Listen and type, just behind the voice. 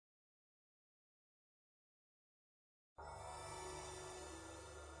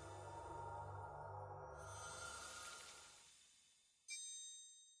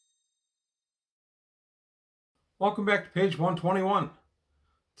Welcome back to page 121.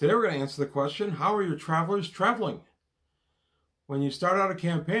 Today we're going to answer the question, how are your travelers traveling? When you start out a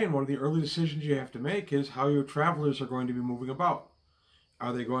campaign, one of the early decisions you have to make is how your travelers are going to be moving about.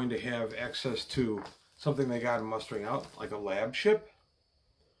 Are they going to have access to something they got in mustering out, like a lab ship?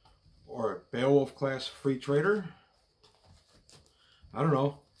 Or a Beowulf class free trader? I don't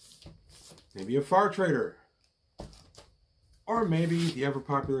know. Maybe a far trader. Or maybe the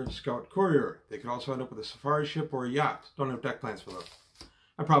ever-popular Scout Courier. They could also end up with a safari ship or a yacht. Don't have deck plans for those.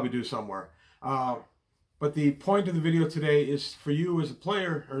 I probably do somewhere. But the point of the video today is for you as a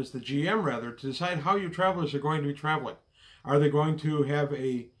player, or as the GM rather, to decide how your travelers are going to be traveling. Are they going to have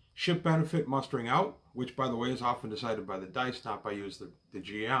a ship benefit mustering out, which by the way is often decided by the dice, not by you as the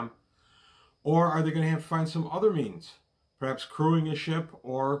GM? Or are they going to have to find some other means? Perhaps crewing a ship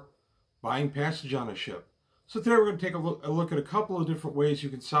or buying passage on a ship. So today we're going to take a look at a couple of different ways you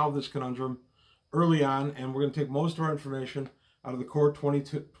can solve this conundrum early on, and we're going to take most of our information out of the Core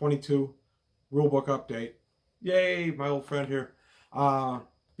 2022 Rulebook Update. Yay, my old friend here.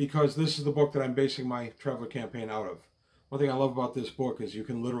 Because this is the book that I'm basing my Traveler campaign out of. One thing I love about this book is you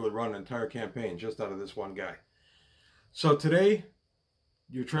can literally run an entire campaign just out of this one guy. So today,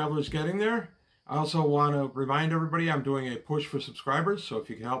 your Traveler's getting there. I also want to remind everybody I'm doing a push for subscribers, so if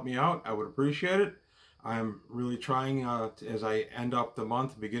you can help me out, I would appreciate it. I'm really trying, as I end up the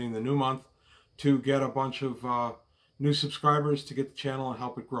month, beginning the new month, to get a bunch of new subscribers to get the channel and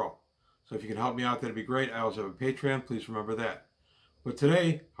help it grow. So if you can help me out, that'd be great. I also have a Patreon. Please remember that. But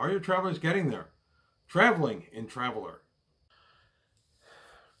today, how are your travelers getting there? Traveling in Traveler.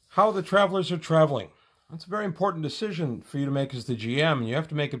 How the travelers are traveling. That's a very important decision for you to make as the GM, and you have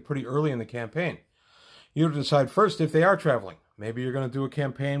to make it pretty early in the campaign. You have to decide first if they are traveling. Maybe you're going to do a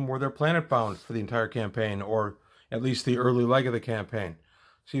campaign where they're planet-bound for the entire campaign, or at least the early leg of the campaign.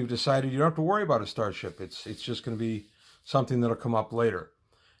 So you've decided you don't have to worry about a starship. It's just going to be something that'll come up later.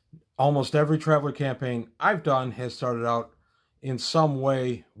 Almost every Traveler campaign I've done has started out in some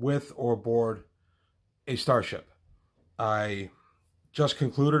way with or aboard a starship. I just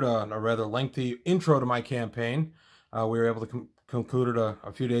concluded a rather lengthy intro to my campaign. We were able to conclude it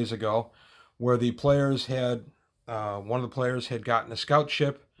a few days ago, where the players had... one of the players had gotten a scout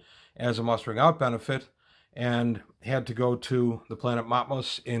ship as a mustering out benefit and had to go to the planet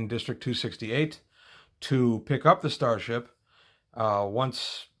Matmos in District 268 to pick up the starship.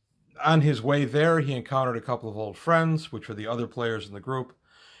 Once on his way there, he encountered a couple of old friends, which were the other players in the group,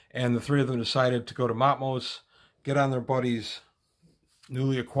 and the three of them decided to go to Matmos, get on their buddy's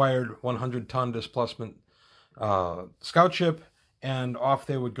newly acquired 100-ton displacement scout ship, and off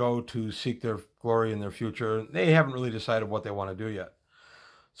they would go to seek their glory in their future. They haven't really decided what they want to do yet.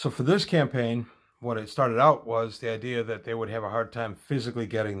 So for this campaign, what it started out was the idea that they would have a hard time physically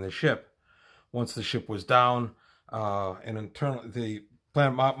getting the ship. Once the ship was down, the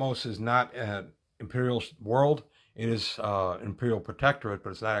planet Matmos is not an Imperial world. It is an Imperial protectorate,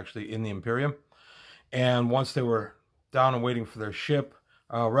 but it's not actually in the Imperium. And once they were down and waiting for their ship,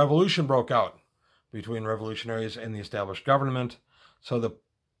 a revolution broke out between revolutionaries and the established government. So the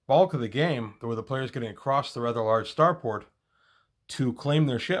bulk of the game, there were the players getting across the rather large starport to claim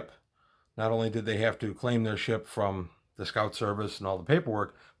their ship. Not only did they have to claim their ship from the scout service and all the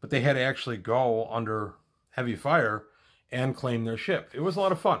paperwork, but they had to actually go under heavy fire and claim their ship. It was a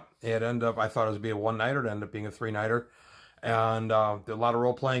lot of fun. It ended up, I thought it would be a one-nighter. It ended up being a three-nighter. And there was a lot of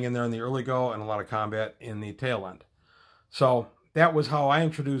role-playing in there in the early go and a lot of combat in the tail end. So that was how I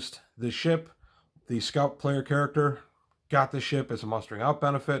introduced the ship. The scout player character got the ship as a mustering out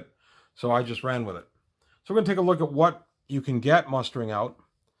benefit, so I just ran with it. So we're going to take a look at what you can get mustering out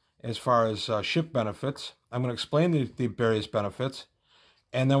as far as ship benefits. I'm going to explain the various benefits,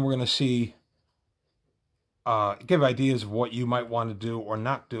 and then we're going to see, give ideas of what you might want to do or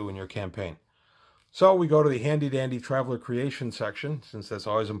not do in your campaign. So we go to the Handy Dandy Traveler Creation section, since that's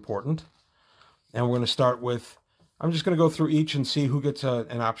always important. And we're going to start with, I'm just going to go through each and see who gets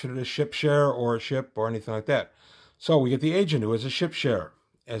an option at a ship share or a ship or anything like that. So we get the agent, who has a ship share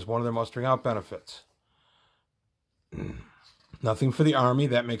as one of their mustering out benefits. Nothing for the army.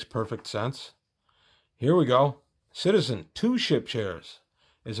 That makes perfect sense. Here we go. Citizen, 2 ship shares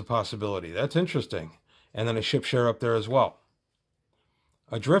is a possibility. That's interesting. And then a ship share up there as well.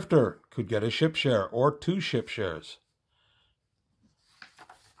 A drifter could get a ship share or 2 ship shares.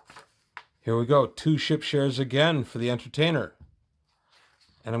 Here we go. 2 ship shares again for the entertainer.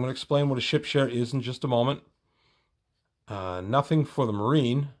 And I'm going to explain what a ship share is in just a moment. Nothing for the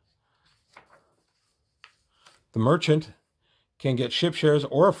marine. The merchant can get ship shares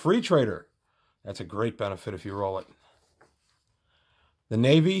or a free trader. That's a great benefit if you roll it. The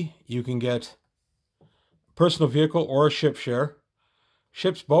Navy, you can get personal vehicle or a ship share,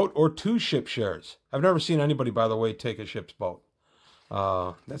 ship's boat or 2 ship shares. I've never seen anybody, by the way, take a ship's boat.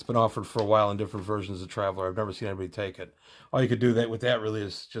 That's been offered for a while in different versions of Traveler. I've never seen anybody take it. All you could do with that really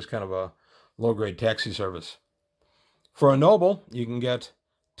is just kind of a low-grade taxi service. For a noble, you can get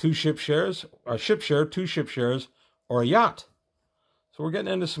 2 ship shares, a ship share, 2 ship shares, or a yacht. So we're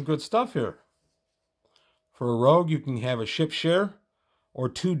getting into some good stuff here. For a rogue, you can have a ship share,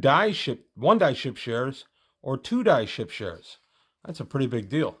 or 1 die ship shares, or 2 die ship shares. That's a pretty big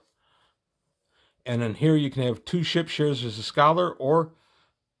deal. And then here you can have 2 ship shares as a scholar, or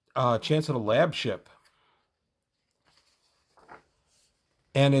a chance at a lab ship.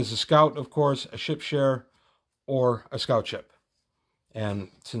 And as a scout, of course, a ship share or a scout ship. And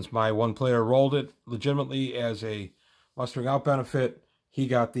since my one player rolled it legitimately as a mustering out benefit, he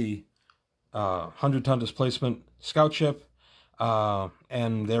got the 100-ton displacement scout ship,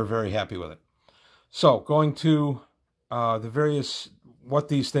 and they're very happy with it. So going to what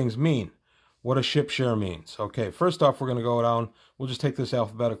these things mean, what a ship share means. Okay, first off, we're going to go down, we'll just take this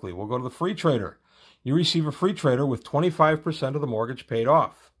alphabetically. We'll go to the free trader. You receive a free trader with 25% of the mortgage paid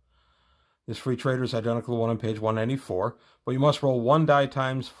off. This free trader is identical to one on page 194, but you must roll 1 die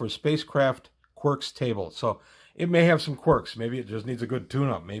times for spacecraft quirks table. So it may have some quirks. Maybe it just needs a good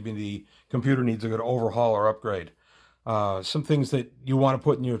tune-up. Maybe the computer needs a good overhaul or upgrade. Some things that you want to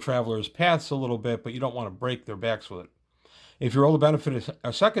put in your traveler's paths a little bit, but you don't want to break their backs with it. If you roll the benefit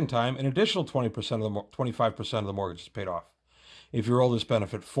a second time, an additional 25% of the mortgage is paid off. If you roll this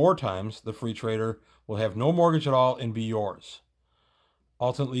benefit 4 times, the free trader will have no mortgage at all and be yours.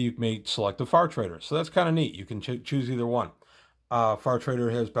 Ultimately, you may select a far trader. So that's kind of neat. You can choose either one. Far trader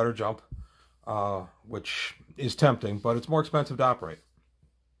has better jump, which is tempting, but it's more expensive to operate.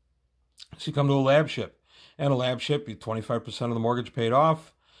 So you come to a lab ship. And a lab ship, you 25% of the mortgage paid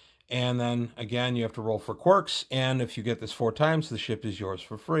off. And then, again, you have to roll for quirks. And if you get this 4 times, the ship is yours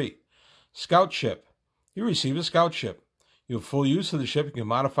for free. Scout ship. You receive a scout ship. You have full use of the ship. You can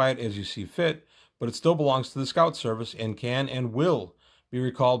modify it as you see fit, but it still belongs to the scout service and can and will be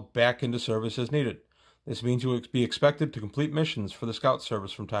recalled back into service as needed. This means you will be expected to complete missions for the scout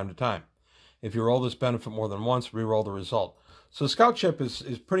service from time to time. If you roll this benefit more than once, re-roll the result. So the scout ship is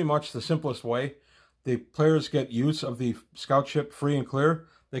pretty much the simplest way. The players get use of the scout ship free and clear.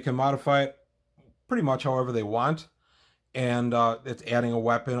 They can modify it pretty much however they want. And it's adding a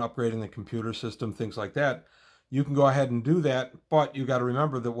weapon, upgrading the computer system, things like that. You can go ahead and do that, but you got to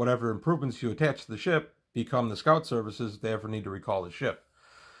remember that whatever improvements you attach to the ship become the scout services if they ever need to recall the ship.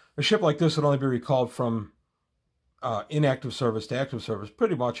 A ship like this would only be recalled from inactive service to active service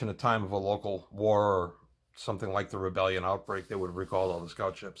pretty much in a time of a local war or something like the rebellion outbreak. They would have recalled all the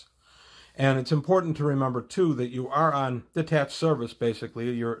scout ships. And it's important to remember, too, that you are on detached service,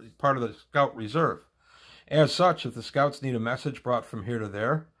 basically. You're part of the scout reserve. As such, if the scouts need a message brought from here to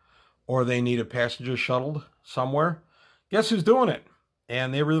there, or they need a passenger shuttled somewhere, guess who's doing it?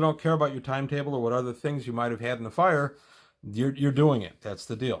 And they really don't care about your timetable or what other things you might have had in the fire. You're doing it. That's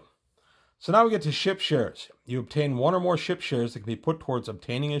the deal. So now we get to ship shares. You obtain 1 or more ship shares that can be put towards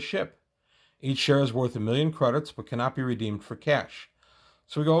obtaining a ship. Each share is worth 1,000,000 credits, but cannot be redeemed for cash.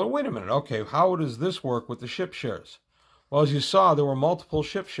 So we go, well, wait a minute. Okay, how does this work with the ship shares? Well, as you saw, there were multiple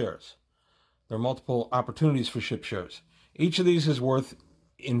ship shares. There are multiple opportunities for ship shares. Each of these is worth,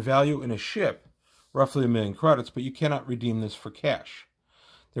 in value in a ship, roughly 1,000,000 credits, but you cannot redeem this for cash.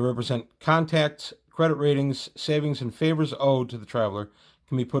 They represent contacts, credit ratings, savings, and favors owed to the traveler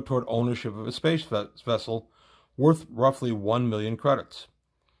can be put toward ownership of a space vessel worth roughly 1,000,000 credits.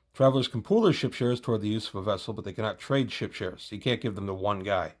 Travelers can pool their ship shares toward the use of a vessel, but they cannot trade ship shares. You can't give them to one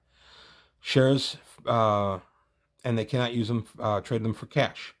guy. Shares, and they cannot use them, trade them for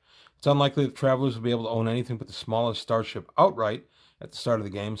cash. It's unlikely that travelers will be able to own anything but the smallest starship outright at the start of the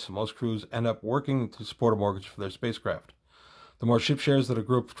game, so most crews end up working to support a mortgage for their spacecraft. The more ship shares that a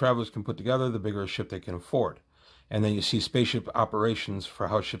group of travelers can put together, the bigger a ship they can afford. And then you see spaceship operations for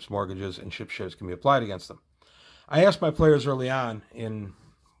how ships' mortgages and ship shares can be applied against them. I asked my players early on,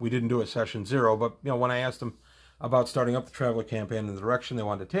 we didn't do it session 0, but when I asked them about starting up the Traveler campaign and the direction they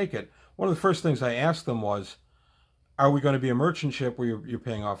wanted to take it, one of the first things I asked them was, are we going to be a merchant ship where you're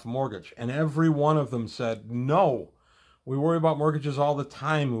paying off a mortgage? And every one of them said, no. We worry about mortgages all the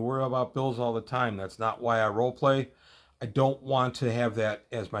time. We worry about bills all the time. That's not why I role play. I don't want to have that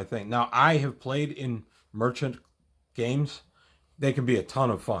as my thing. Now, I have played in merchant games. They can be a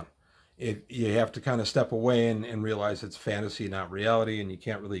ton of fun. You have to kind of step away and realize it's fantasy, not reality, and you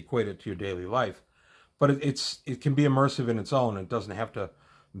can't really equate it to your daily life. But it can be immersive in its own. It doesn't have to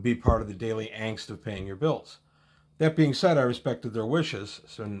be part of the daily angst of paying your bills. That being said, I respected their wishes.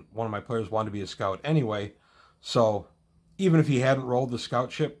 So one of my players wanted to be a scout anyway. So even if he hadn't rolled the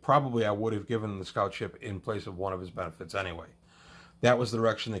scout ship, probably I would have given the scout ship in place of one of his benefits anyway. That was the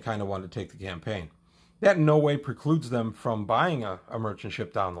direction they kind of wanted to take the campaign. That in no way precludes them from buying a merchant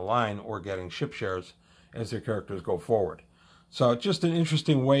ship down the line or getting ship shares as their characters go forward. So just an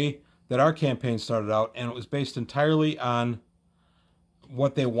interesting way that our campaign started out, and it was based entirely on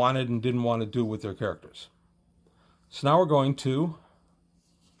what they wanted and didn't want to do with their characters. So now we're going to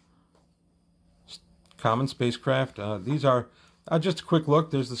common spacecraft. These are just a quick look.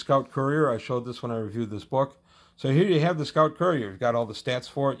 There's the Scout Courier. I showed this when I reviewed this book. So here you have the Scout Courier. You've got all the stats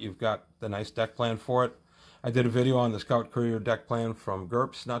for it. You've got the nice deck plan for it. I did a video on the Scout Courier deck plan from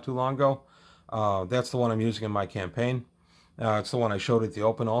GURPS not too long ago. That's the one I'm using in my campaign. It's the one I showed at the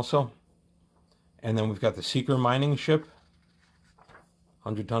Open also. And then we've got the Seeker mining ship,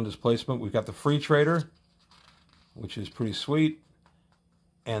 100-ton displacement. We've got the Free Trader, which is pretty sweet.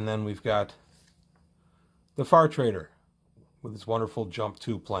 And then we've got the Far Trader with its wonderful Jump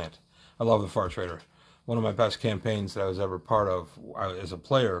 2 plant. I love the Far Trader. One of my best campaigns that I was ever part of as a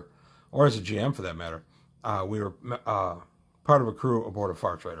player, or as a GM for that matter. We were part of a crew aboard a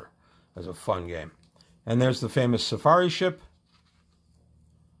Far Trader. It was a fun game. And there's the famous Safari ship.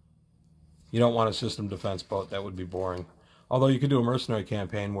 You don't want a system defense boat. That would be boring. Although you could do a mercenary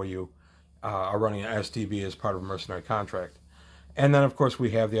campaign where you are running an STB as part of a mercenary contract. And then, of course,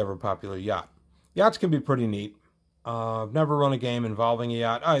 we have the ever-popular yacht. Yachts can be pretty neat. I've never run a game involving a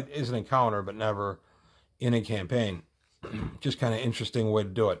yacht. It is an encounter, but never in a campaign. Just kind of interesting way to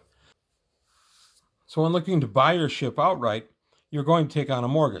do it. So when looking to buy your ship outright, you're going to take on a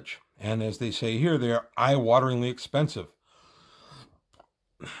mortgage. And as they say here, they're eye-wateringly expensive.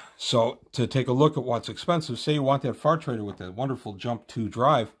 So to take a look at what's expensive, say you want that Far Trader with that wonderful Jump 2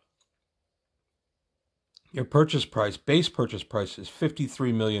 drive, your purchase price, base purchase price, is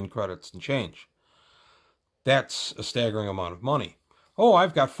 53 million credits and change. That's a staggering amount of money. Oh,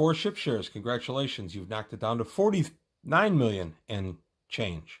 I've got 4 ship shares. Congratulations. You've knocked it down to 49 million and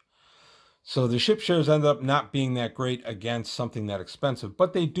change. So the ship shares end up not being that great against something that expensive,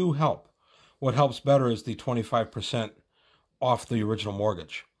 but they do help. What helps better is the 25% off the original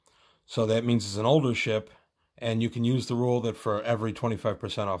mortgage. So that means it's an older ship, and you can use the rule that for every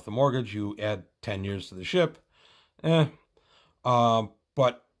 25% off the mortgage, you add 10 years to the ship. But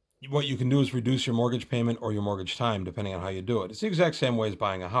what you can do is reduce your mortgage payment or your mortgage time, depending on how you do it. It's the exact same way as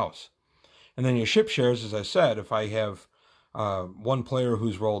buying a house. And then your ship shares, as I said, if I have one player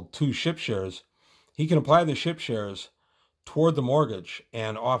who's rolled 2 ship shares, he can apply the ship shares toward the mortgage,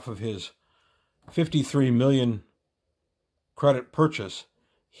 and off of his 53 million credit purchase,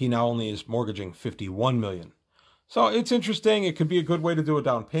 he now only is mortgaging 51 million. So it's interesting. It could be a good way to do a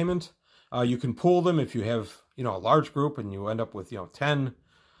down payment. You can pool them if you have, a large group and you end up with, 10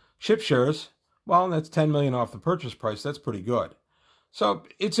 ship shares. Well, that's 10 million off the purchase price. That's pretty good. So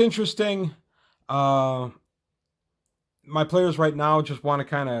it's interesting. My players right now just want to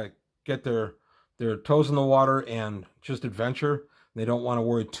kind of get their toes in the water and just adventure. They don't want to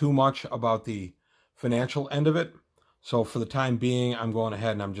worry too much about the financial end of it. So for the time being, I'm going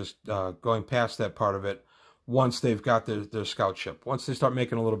ahead and I'm just going past that part of it once they've got their scout ship. Once they start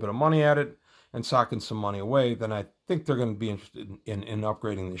making a little bit of money at it and socking some money away, then I think they're going to be interested in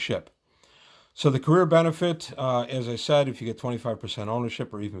upgrading the ship. So the career benefit, as I said, if you get 25%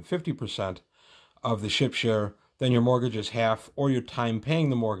 ownership or even 50% of the ship share, then your mortgage is half, or your time paying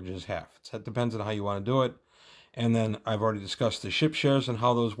the mortgage is half. That depends on how you want to do it. And then I've already discussed the ship shares and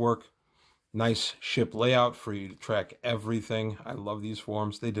how those work. Nice ship layout for you to track everything. I love these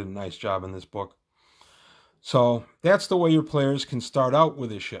forms. They did a nice job in this book. So that's the way your players can start out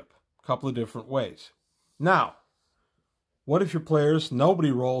with a ship. A couple of different ways. Now, what if your players, nobody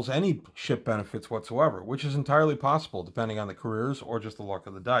rolls any ship benefits whatsoever, which is entirely possible depending on the careers or just the luck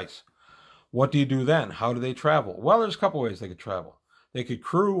of the dice. What do you do then? How do they travel? Well, there's a couple ways they could travel. They could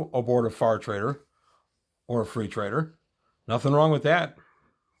crew aboard a Far Trader or a Free Trader. Nothing wrong with that.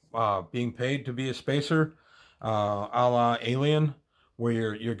 Being paid to be a spacer, a la Alien,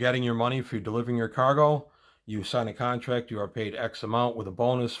 where you're getting your money for delivering your cargo. You sign a contract, you are paid X amount with a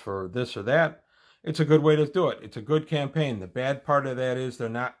bonus for this or that. It's a good way to do it. It's a good campaign. The bad part of that is they're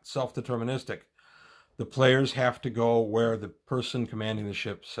not self-deterministic. The players have to go where the person commanding the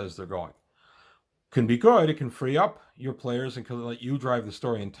ship says they're going. Can be good. It can free up your players and can let you drive the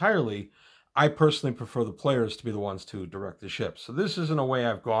story entirely. I personally prefer the players to be the ones to direct the ship. So this isn't a way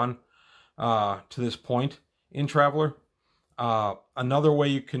I've gone to this point in Traveller. Another way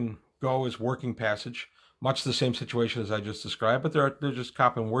you can go is working passage. Much the same situation as I just described, but they're just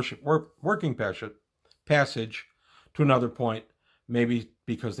copying working passage to another point, maybe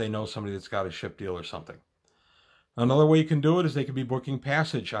because they know somebody that's got a ship deal or something. Another way you can do it is they could be booking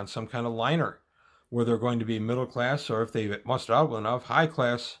passage on some kind of liner where they're going to be middle class, or if they muster out enough, high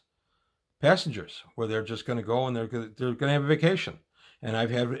class passengers where they're just going to go and they're going to have a vacation. And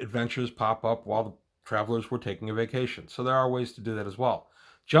I've had adventures pop up while the travelers were taking a vacation. So there are ways to do that as well.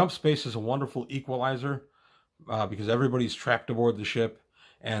 Jump space is a wonderful equalizer because everybody's trapped aboard the ship,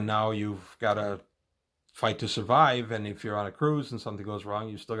 and now you've got to fight to survive. And if you're on a cruise and something goes wrong,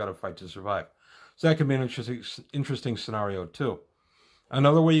 you still got to fight to survive. So that can be an interesting scenario too.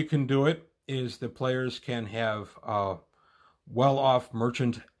 Another way you can do it is the players can have a well-off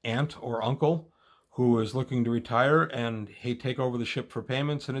merchant aunt or uncle who is looking to retire and hey, take over the ship for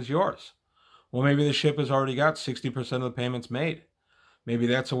payments and is yours. Well, maybe the ship has already got 60% of the payments made. Maybe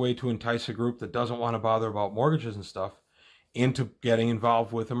that's a way to entice a group that doesn't want to bother about mortgages and stuff into getting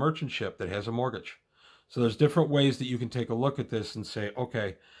involved with a merchant ship that has a mortgage. So there's different ways that you can take a look at this and say,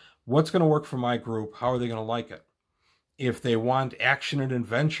 okay, what's going to work for my group? How are they going to like it? If they want action and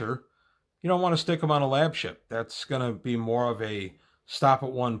adventure, you don't want to stick them on a lab ship. That's going to be more of a stop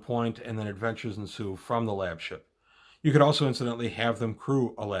at one point and then adventures ensue from the lab ship. You could also incidentally have them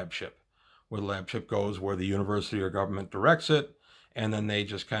crew a lab ship, where the lab ship goes where the university or government directs it, and then they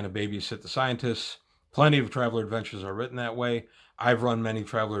just kind of babysit the scientists. Plenty of traveler adventures are written that way. I've run many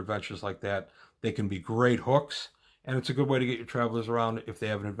traveler adventures like that. They can be great hooks, and it's a good way to get your travelers around if they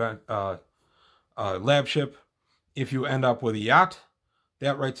have an lab ship. If you end up with a yacht,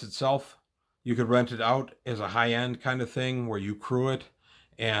 that writes itself. You could rent it out as a high-end kind of thing where you crew it,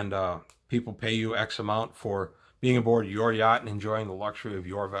 and people pay you X amount for being aboard your yacht and enjoying the luxury of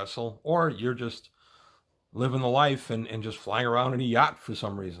your vessel, or you're just living the life and just flying around in a yacht for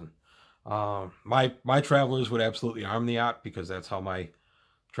some reason. My travelers would absolutely arm the yacht because that's how my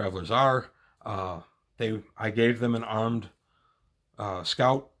travelers are. I gave them an armed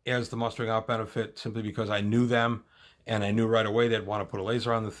scout as the mustering out benefit simply because I knew them and I knew right away they'd want to put a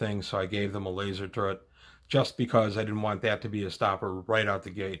laser on the thing, so I gave them a laser turret just because I didn't want that to be a stopper right out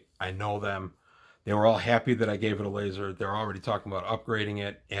the gate. I know them. They were all happy that I gave it a laser. They're already talking about upgrading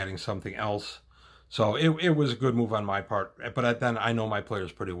it, adding something else. So it was a good move on my part, but then I know my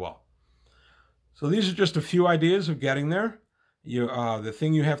players pretty well. So these are just a few ideas of getting there. The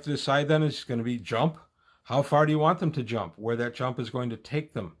thing you have to decide then is going to be jump. How far do you want them to jump? Where that jump is going to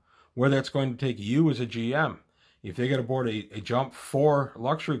take them. Where that's going to take you as a GM. If they get aboard a Jump 4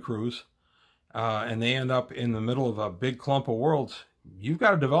 luxury cruise and they end up in the middle of a big clump of worlds, you've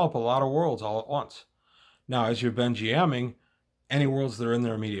got to develop a lot of worlds all at once. Now, as you've been GMing, any worlds that are in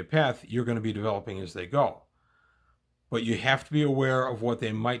their immediate path, you're going to be developing as they go. But you have to be aware of what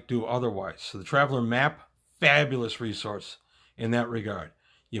they might do otherwise. So the Traveler Map, fabulous resource in that regard.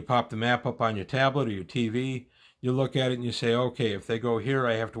 You pop the map up on your tablet or your TV, you look at it and you say, okay, if they go here,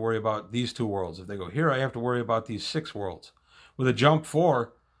 I have to worry about these 2 worlds. If they go here, I have to worry about these 6 worlds. With a Jump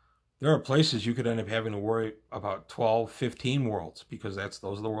 4, there are places you could end up having to worry about 12, 15 worlds because those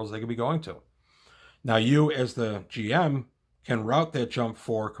are the worlds they could be going to. Now you, as the GM, can route that Jump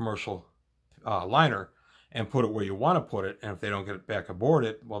 4 commercial liner and put it where you want to put it. And if they don't get it back aboard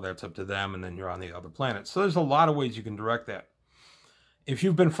it, well, that's up to them, and then you're on the other planet. So there's a lot of ways you can direct that. If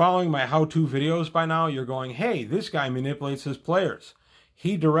you've been following my how-to videos by now, you're going, hey, this guy manipulates his players.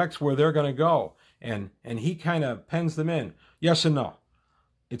 He directs where they're going to go, and he kind of pens them in. Yes and no.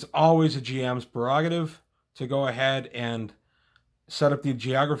 It's always a GM's prerogative to go ahead and set up the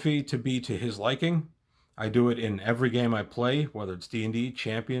geography to be to his liking. I do it in every game I play, whether it's D&D,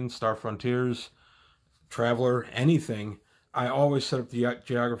 Champion, Star Frontiers, Traveler, anything. I always set up the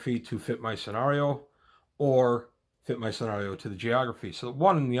geography to fit my scenario or fit my scenario to the geography. So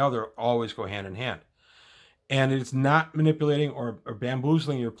one and the other always go hand in hand. And it's not manipulating or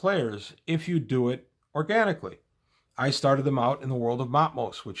bamboozling your players if you do it organically. I started them out in the world of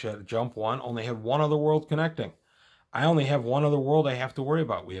Matmos, which at Jump 1 only had one other world connecting. I only have one other world I have to worry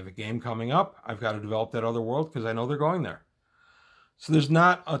about. We have a game coming up. I've got to develop that other world because I know they're going there. So there's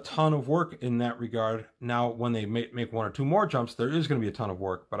not a ton of work in that regard. Now, when they make 1 or 2 more jumps, there is going to be a ton of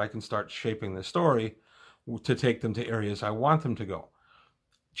work, but I can start shaping the story to take them to areas I want them to go.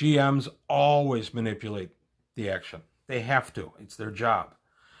 GMs always manipulate the action. They have to. It's their job.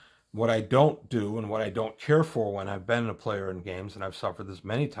 What I don't do and what I don't care for when I've been a player in games, and I've suffered this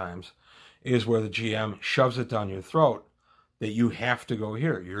many times, is where the GM shoves it down your throat that you have to go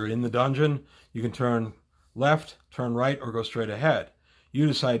here. You're in the dungeon. You can turn left, turn right, or go straight ahead. You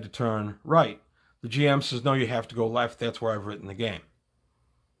decide to turn right. The GM says, no, you have to go left. That's where I've written the game.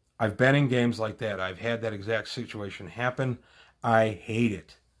 I've been in games like that. I've had that exact situation happen. I hate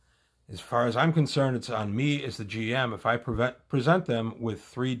it. As far as I'm concerned, it's on me as the GM. If I present them with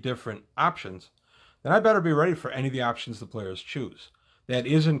 3 different options, then I better be ready for any of the options the players choose. That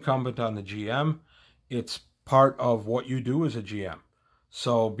is incumbent on the GM. It's part of what you do as a GM.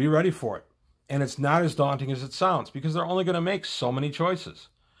 So be ready for it. And it's not as daunting as it sounds, because they're only going to make so many choices.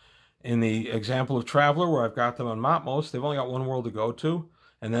 In the example of Traveler, where I've got them on Matmos, they've only got one world to go to.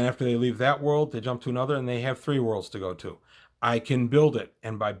 And then after they leave that world, they jump to another, and they have 3 worlds to go to. I can build it.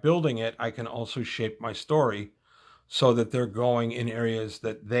 And by building it, I can also shape my story so that they're going in areas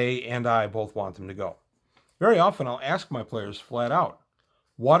that they and I both want them to go. Very often, I'll ask my players flat out,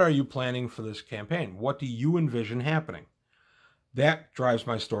 what are you planning for this campaign? What do you envision happening? That drives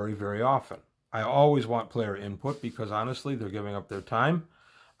my story very often. I always want player input because, honestly, they're giving up their time.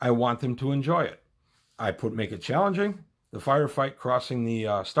 I want them to enjoy it. I make it challenging. The firefight crossing the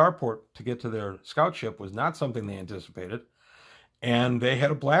starport to get to their scout ship was not something they anticipated, and they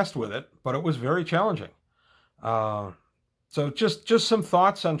had a blast with it, but it was very challenging. So just some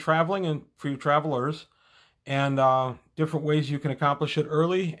thoughts on traveling and for you travelers, and different ways you can accomplish it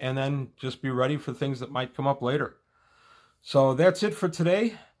early, and then just be ready for things that might come up later. So that's it for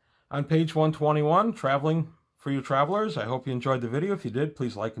today on page 121, Traveling for You Travelers. I hope you enjoyed the video. If you did,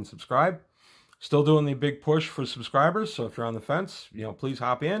 please like and subscribe. Still doing the big push for subscribers, so if you're on the fence, please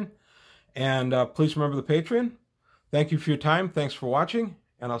hop in. And please remember the Patreon. Thank you for your time. Thanks for watching,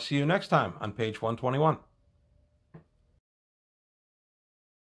 and I'll see you next time on page 121.